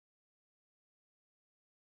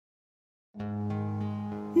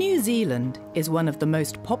New Zealand is one of the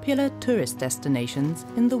most popular tourist destinations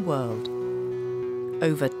in the world.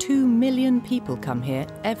 Over 2 million people come here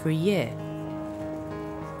every year.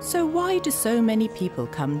 So why do so many people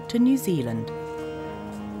come to New Zealand?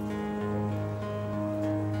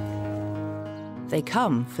 They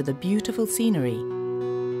come for the beautiful scenery,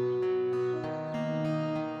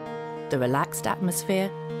 the relaxed atmosphere,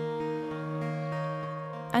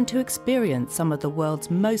 and to experience some of the world's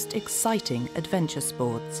most exciting adventure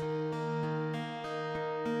sports.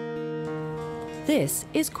 This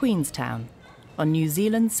is Queenstown, on New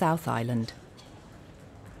Zealand's South Island.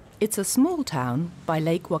 It's a small town by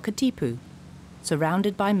Lake Wakatipu,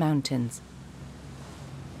 surrounded by mountains.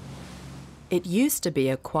 It used to be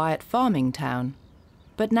a quiet farming town,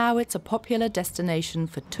 but now it's a popular destination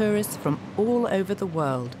for tourists from all over the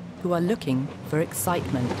world who are looking for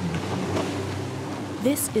excitement.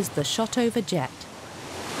 This is the Shotover Jet.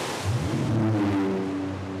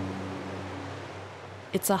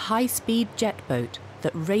 It's a high-speed jet boat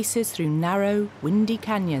that races through narrow, windy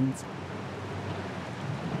canyons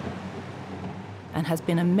and has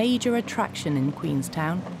been a major attraction in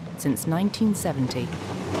Queenstown since 1970.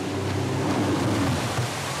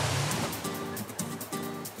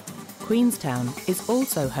 Queenstown is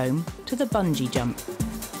also home to the bungee jump.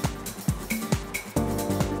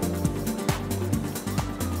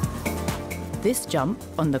 This jump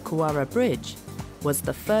on the Kowara Bridge was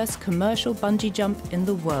the first commercial bungee jump in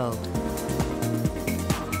the world.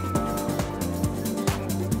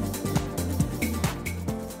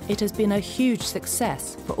 It has been a huge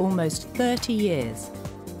success for almost 30 years,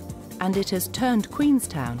 and it has turned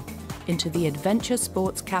Queenstown into the adventure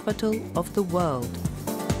sports capital of the world.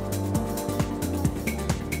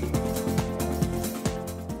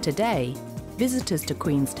 Today, visitors to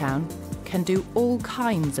Queenstown can do all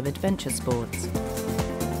kinds of adventure sports,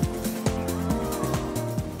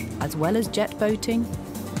 as well as jet boating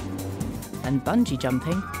and bungee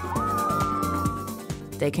jumping.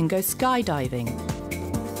 They can go skydiving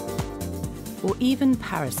or even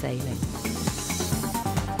parasailing.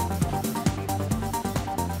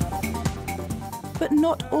 But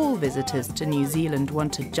not all visitors to New Zealand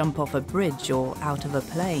want to jump off a bridge or out of a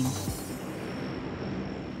plane.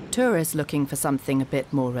 Tourists looking for something a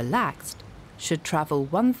bit more relaxed should travel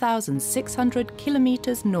 1,600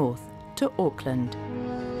 kilometres north to Auckland.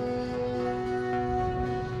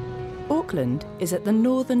 Auckland is at the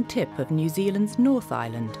northern tip of New Zealand's North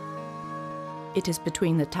Island. It is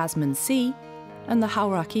between the Tasman Sea and the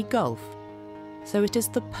Hauraki Gulf, so it is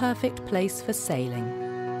the perfect place for sailing.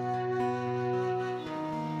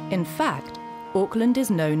 In fact, Auckland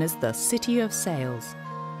is known as the City of Sails.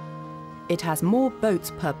 It has more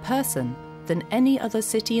boats per person than any other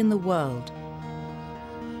city in the world,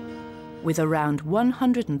 with around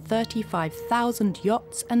 135,000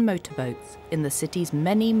 yachts and motorboats in the city's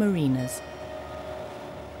many marinas.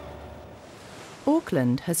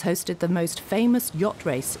 Auckland has hosted the most famous yacht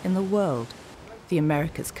race in the world, the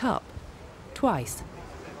America's Cup, twice.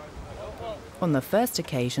 On the first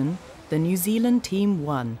occasion, the New Zealand team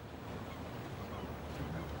won.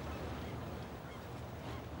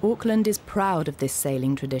 Auckland is proud of this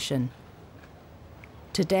sailing tradition.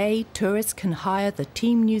 Today, tourists can hire the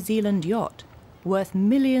Team New Zealand yacht, worth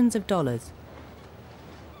millions of dollars.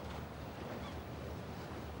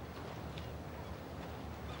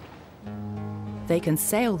 They can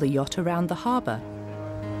sail the yacht around the harbour,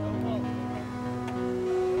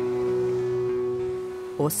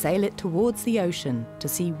 or sail it towards the ocean to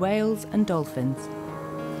see whales and dolphins.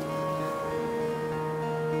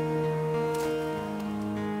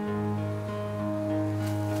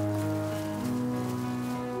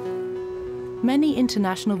 Many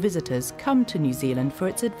international visitors come to New Zealand for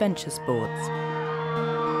its adventure sports.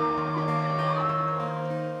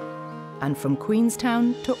 And from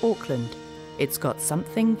Queenstown to Auckland, it's got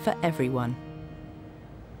something for everyone.